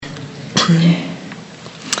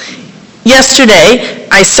Yesterday,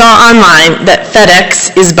 I saw online that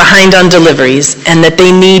FedEx is behind on deliveries and that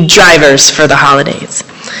they need drivers for the holidays.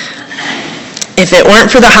 If it weren't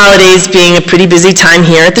for the holidays being a pretty busy time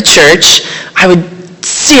here at the church, I would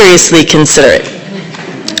seriously consider it.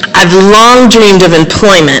 I've long dreamed of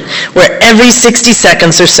employment where every 60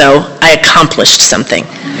 seconds or so I accomplished something.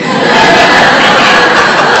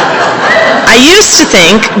 I used to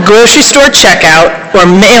think grocery store checkout or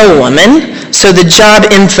mailwoman, so the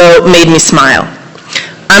job info made me smile.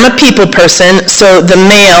 I'm a people person, so the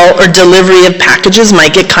mail or delivery of packages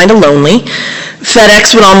might get kind of lonely.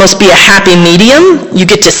 FedEx would almost be a happy medium. You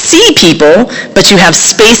get to see people, but you have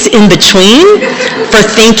space in between for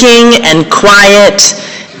thinking and quiet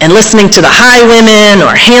and listening to the Highwomen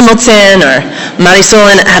or Hamilton or Marisol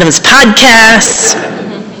and Adam's podcasts.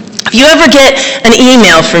 If you ever get an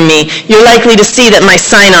email from me, you're likely to see that my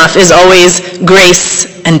sign-off is always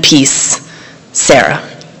grace and peace. Sarah.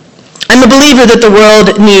 I'm a believer that the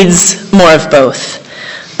world needs more of both.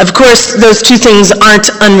 Of course, those two things aren't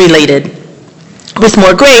unrelated. With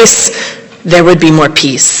more grace, there would be more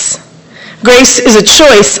peace. Grace is a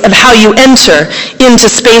choice of how you enter into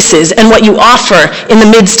spaces and what you offer in the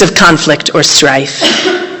midst of conflict or strife.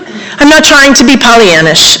 I'm not trying to be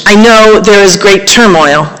Pollyannish. I know there is great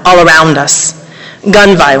turmoil all around us.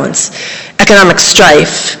 Gun violence, economic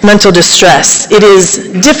strife, mental distress. It is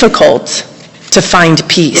difficult to find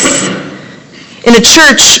peace. In a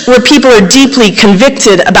church where people are deeply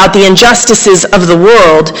convicted about the injustices of the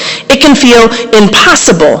world, it can feel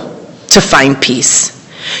impossible to find peace.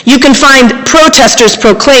 You can find protesters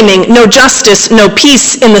proclaiming no justice, no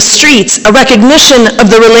peace in the streets, a recognition of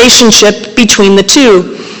the relationship between the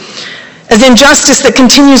two. As injustice that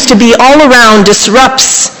continues to be all around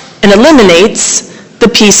disrupts and eliminates the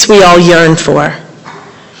peace we all yearn for.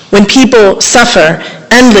 When people suffer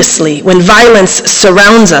endlessly, when violence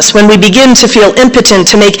surrounds us, when we begin to feel impotent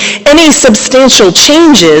to make any substantial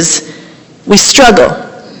changes, we struggle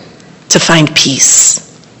to find peace.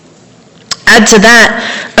 Add to that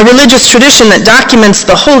a religious tradition that documents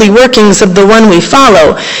the holy workings of the one we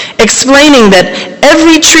follow, explaining that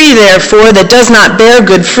every tree, therefore, that does not bear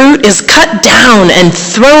good fruit is cut down and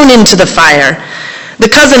thrown into the fire. The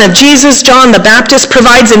cousin of Jesus, John the Baptist,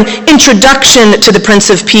 provides an introduction to the Prince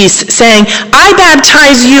of Peace, saying, I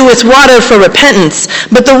baptize you with water for repentance,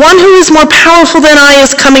 but the one who is more powerful than I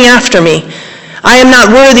is coming after me. I am not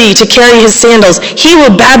worthy to carry his sandals. He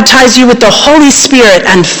will baptize you with the Holy Spirit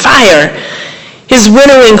and fire. His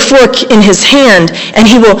winnowing fork in his hand, and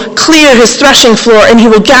he will clear his threshing floor, and he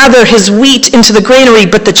will gather his wheat into the granary,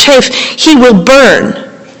 but the chaff he will burn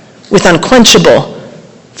with unquenchable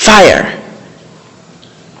fire.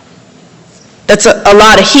 That's a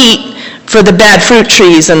lot of heat for the bad fruit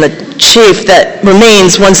trees and the chaff that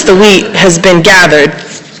remains once the wheat has been gathered.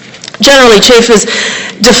 Generally, chaff is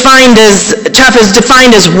defined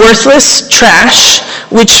as worthless trash,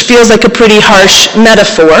 which feels like a pretty harsh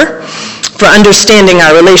metaphor for understanding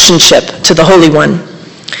our relationship to the Holy One.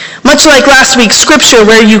 Much like last week's scripture,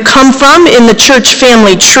 where you come from in the church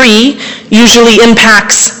family tree usually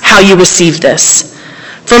impacts how you receive this.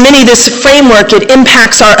 For many, this framework, it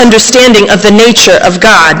impacts our understanding of the nature of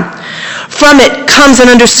God. From it comes an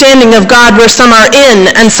understanding of God where some are in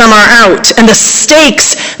and some are out, and the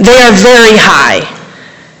stakes, they are very high.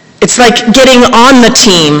 It's like getting on the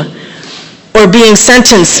team or being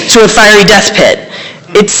sentenced to a fiery death pit.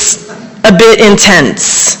 It's a bit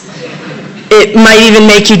intense. It might even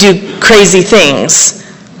make you do crazy things,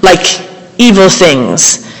 like evil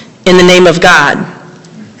things in the name of God.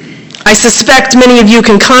 I suspect many of you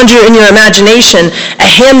can conjure in your imagination a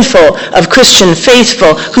handful of Christian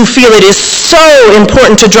faithful who feel it is so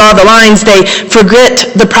important to draw the lines they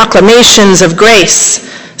forget the proclamations of grace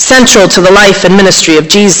central to the life and ministry of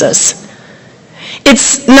Jesus.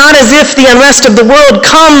 It's not as if the unrest of the world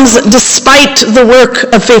comes despite the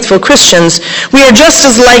work of faithful Christians. We are just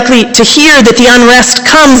as likely to hear that the unrest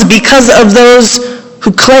comes because of those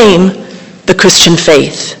who claim the Christian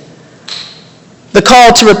faith. The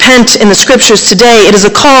call to repent in the scriptures today, it is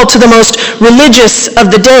a call to the most religious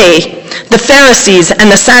of the day, the Pharisees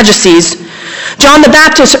and the Sadducees. John the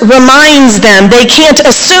Baptist reminds them they can't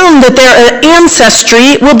assume that their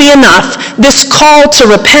ancestry will be enough. This call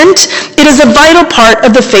to repent, it is a vital part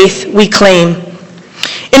of the faith we claim.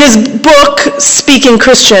 In his book, Speaking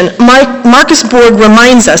Christian, Marcus Borg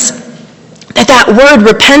reminds us that word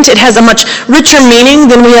repent, it has a much richer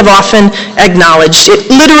meaning than we have often acknowledged.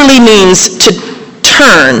 It literally means to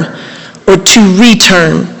turn or to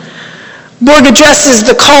return. Borg addresses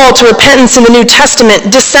the call to repentance in the New Testament,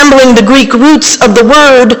 dissembling the Greek roots of the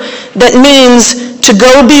word that means to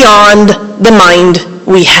go beyond the mind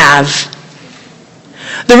we have.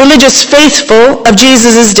 The religious faithful of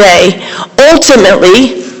Jesus' day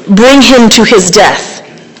ultimately bring him to his death.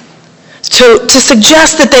 So to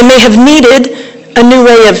suggest that they may have needed a new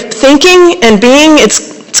way of thinking and being,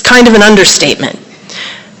 it's kind of an understatement.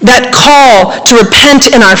 That call to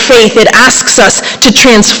repent in our faith, it asks us to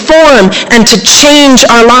transform and to change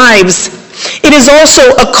our lives. It is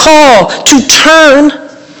also a call to turn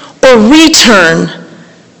or return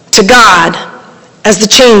to God as the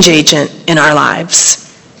change agent in our lives.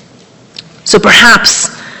 So perhaps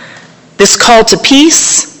this call to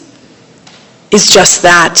peace is just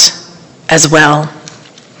that as well.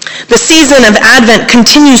 The season of Advent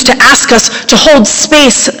continues to ask us to hold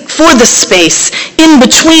space for the space in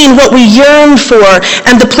between what we yearn for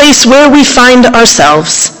and the place where we find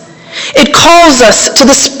ourselves. It calls us to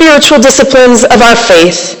the spiritual disciplines of our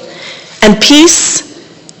faith, and peace,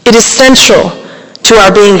 it is central to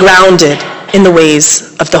our being grounded in the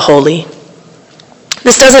ways of the holy.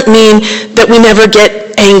 This doesn't mean that we never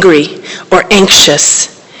get angry or anxious.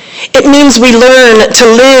 It means we learn to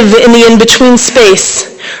live in the in-between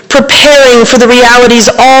space, preparing for the realities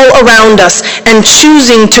all around us and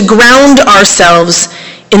choosing to ground ourselves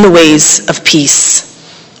in the ways of peace.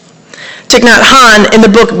 Thich Nhat Hanh, in the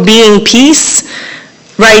book Being Peace,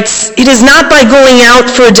 writes, "It is not by going out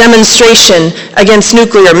for a demonstration against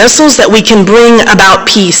nuclear missiles that we can bring about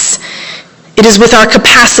peace. It is with our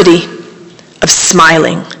capacity of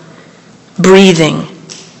smiling, breathing,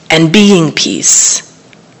 and being peace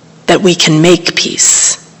that we can make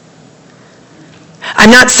peace."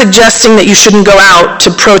 I'm not suggesting that you shouldn't go out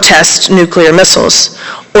to protest nuclear missiles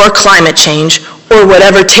or climate change or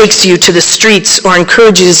whatever takes you to the streets or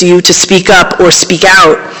encourages you to speak up or speak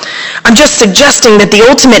out. I'm just suggesting that the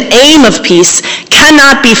ultimate aim of peace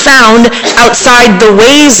cannot be found outside the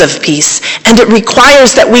ways of peace, and it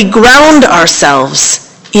requires that we ground ourselves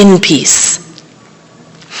in peace.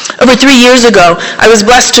 Over 3 years ago, I was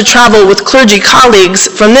blessed to travel with clergy colleagues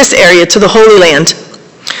from this area to the Holy Land.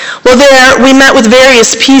 Well, there we met with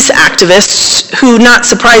various peace activists who, not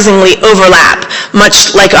surprisingly, overlap,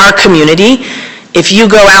 much like our community. If you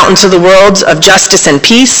go out into the world of justice and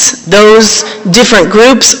peace, those different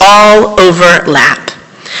groups all overlap.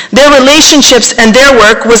 Their relationships and their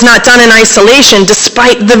work was not done in isolation,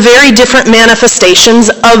 despite the very different manifestations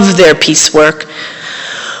of their peace work.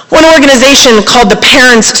 One organization called the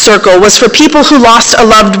Parents Circle was for people who lost a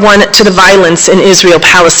loved one to the violence in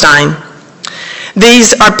Israel-Palestine.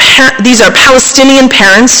 These are Palestinian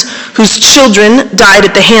parents whose children died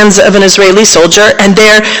at the hands of an Israeli soldier, and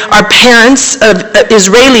there are parents of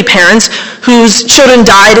Israeli parents whose children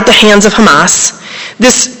died at the hands of Hamas.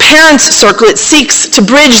 This Parents Circle, it seeks to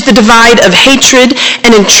bridge the divide of hatred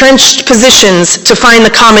and entrenched positions to find the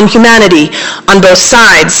common humanity on both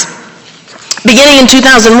sides. Beginning in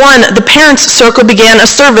 2001, the Parents Circle began a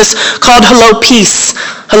service called Hello Peace,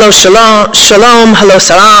 Hello Shalom, Hello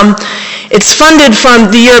Salam. It's funded from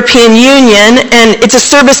the European Union, and it's a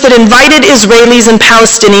service that invited Israelis and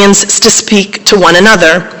Palestinians to speak to one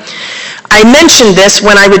another. I mentioned this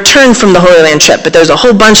when I returned from the Holy Land trip, but there's a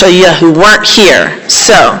whole bunch of you who weren't here.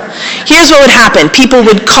 So here's what would happen. People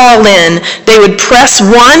would call in. They would press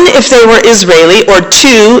 1 if they were Israeli or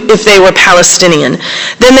 2 if they were Palestinian.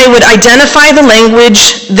 Then they would identify the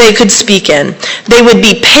language they could speak in. They would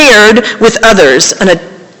be paired with others.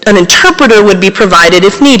 An interpreter would be provided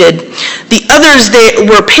if needed. The others they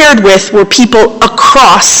were paired with were people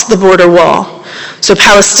across the border wall. So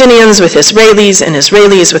Palestinians with Israelis and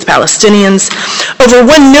Israelis with Palestinians. Over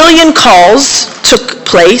 1 million calls took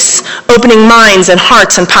place, opening minds and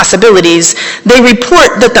hearts and possibilities. They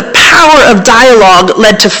report that the power of dialogue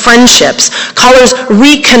led to friendships. Callers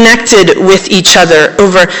reconnected with each other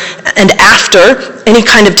over and after any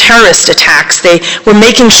kind of terrorist attacks. They were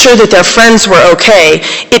making sure that their friends were okay.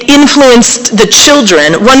 It influenced the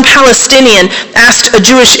children. One Palestinian asked a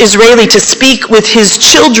Jewish Israeli to speak with his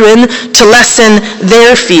children to lessen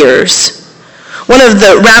their fears. One of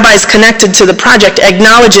the rabbis connected to the project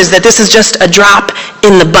acknowledges that this is just a drop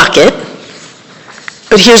in the bucket.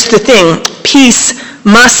 But here's the thing. Peace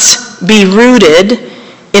must be rooted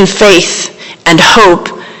in faith and hope,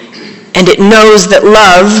 and it knows that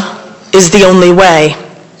love is the only way.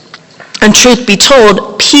 And truth be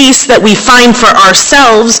told, peace that we find for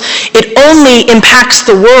ourselves, it only impacts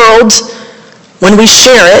the world when we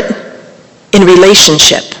share it in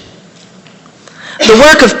relationship. The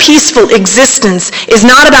work of peaceful existence is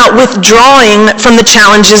not about withdrawing from the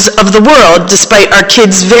challenges of the world, despite our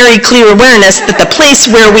kids' very clear awareness that the place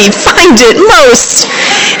where we find it most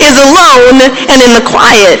is alone and in the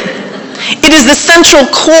quiet. It is the central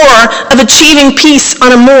core of achieving peace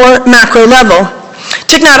on a more macro level.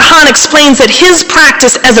 Thich Nhat Hanh explains that his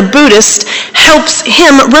practice as a Buddhist helps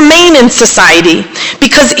him remain in society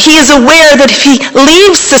because he is aware that if he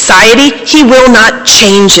leaves society, he will not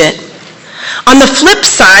change it. On the flip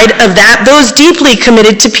side of that, those deeply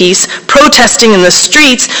committed to peace, protesting in the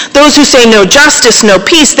streets, those who say no justice, no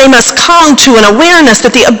peace, they must come to an awareness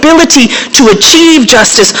that the ability to achieve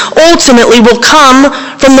justice ultimately will come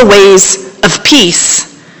from the ways of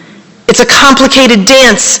peace. It's a complicated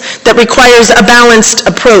dance that requires a balanced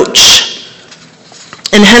approach.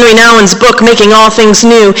 In Henry Nouwen's book, Making All Things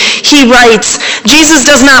New, he writes, Jesus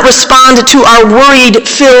does not respond to our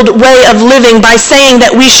worried-filled way of living by saying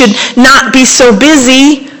that we should not be so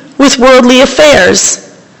busy with worldly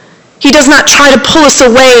affairs. He does not try to pull us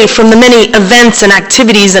away from the many events and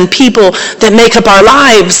activities and people that make up our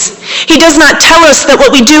lives. He does not tell us that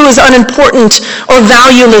what we do is unimportant or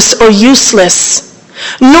valueless or useless.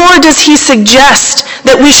 Nor does he suggest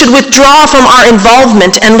that we should withdraw from our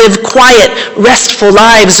involvement and live quiet, restful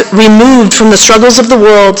lives removed from the struggles of the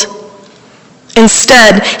world.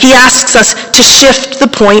 Instead, he asks us to shift the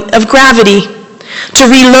point of gravity, to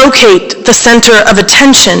relocate the center of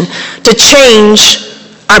attention, to change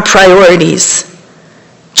our priorities.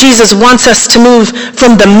 Jesus wants us to move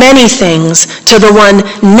from the many things to the one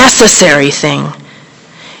necessary thing.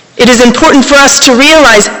 It is important for us to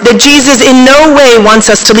realize that Jesus in no way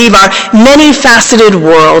wants us to leave our many-faceted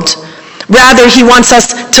world. Rather, he wants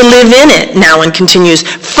us to live in it, Nouwen continues,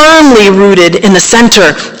 firmly rooted in the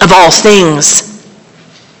center of all things.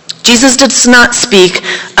 Jesus does not speak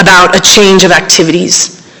about a change of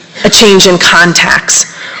activities, a change in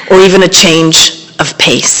contacts, or even a change of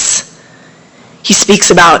pace. He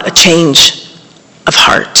speaks about a change of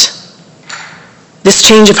heart. This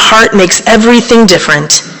change of heart makes everything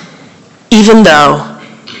different, even though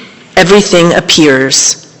everything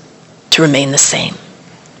appears to remain the same.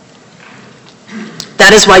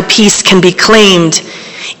 That is why peace can be claimed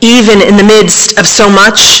even in the midst of so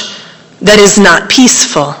much that is not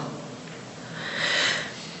peaceful.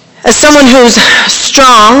 As someone who's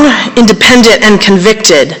strong, independent, and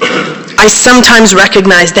convicted, I sometimes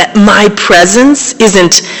recognize that my presence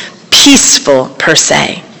isn't peaceful per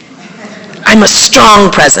se. I'm a strong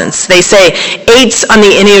presence. They say 8s on the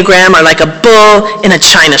Enneagram are like a bull in a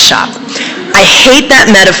china shop. I hate that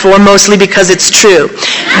metaphor mostly because it's true.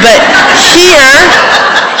 But here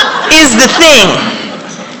is the thing.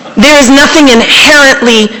 There is nothing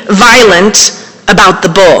inherently violent about the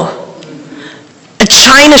bull. A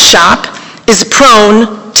china shop is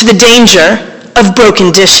prone to the danger of broken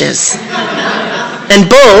dishes. And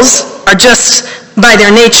bulls are just, by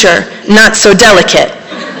their nature, not so delicate.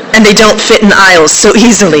 And they don't fit in aisles so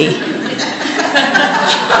easily.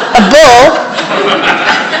 A bull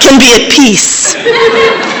can be at peace.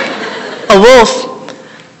 A wolf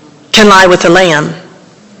can lie with a lamb.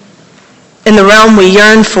 In the realm we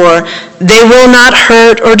yearn for, they will not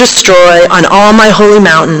hurt or destroy on all my holy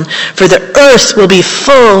mountain, for the earth will be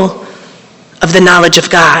full of the knowledge of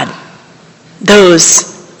God.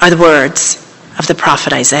 Those are the words of the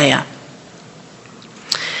prophet Isaiah.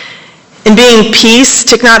 In Being Peace,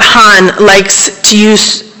 Thich Nhat Hanh likes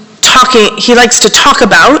to talk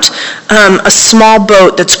about a small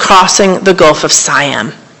boat that's crossing the Gulf of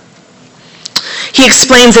Siam. He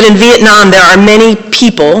explains that in Vietnam there are many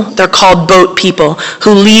people, they're called boat people,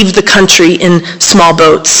 who leave the country in small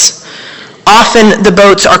boats. Often the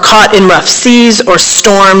boats are caught in rough seas or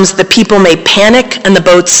storms. The people may panic and the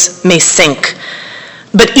boats may sink.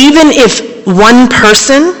 But even if one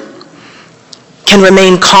person can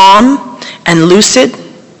remain calm and lucid,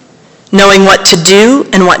 knowing what to do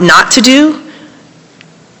and what not to do,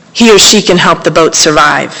 he or she can help the boat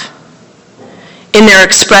survive. In their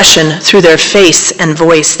expression, through their face and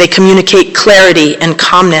voice, they communicate clarity and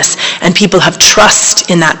calmness, and people have trust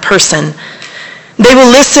in that person. They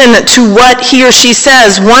will listen to what he or she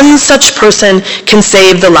says. One such person can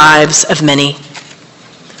save the lives of many.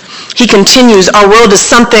 He continues, our world is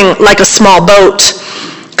something like a small boat.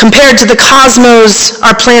 Compared to the cosmos,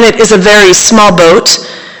 our planet is a very small boat.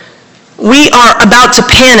 We are about to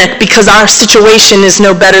panic because our situation is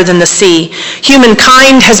no better than the sea.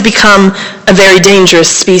 Humankind has become a very dangerous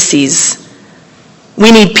species.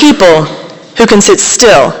 We need people who can sit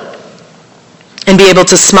still and be able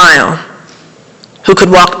to smile, who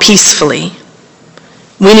could walk peacefully.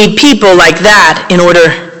 We need people like that in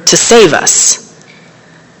order to save us.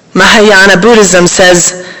 Mahayana Buddhism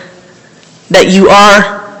says that you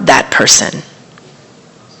are that person,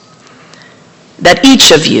 that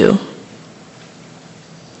each of you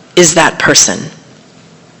is that person.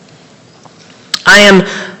 I am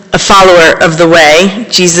a follower of the way.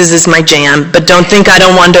 Jesus is my jam, but don't think I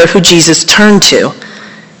don't wonder who Jesus turned to.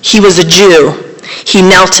 He was a Jew. He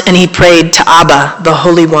knelt and he prayed to Abba, the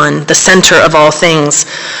Holy One, the center of all things.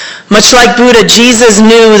 Much like Buddha, Jesus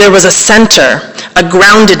knew there was a center, a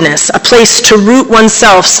groundedness, a place to root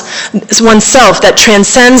oneself that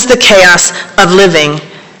transcends the chaos of living.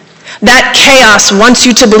 That chaos wants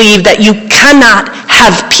you to believe that you cannot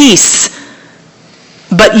have peace,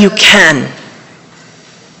 but you can.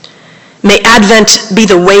 May Advent be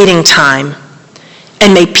the waiting time,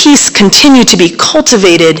 and may peace continue to be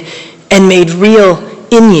cultivated and made real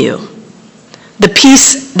in you. The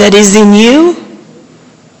peace that is in you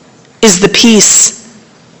is the peace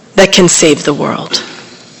that can save the world.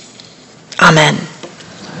 Amen.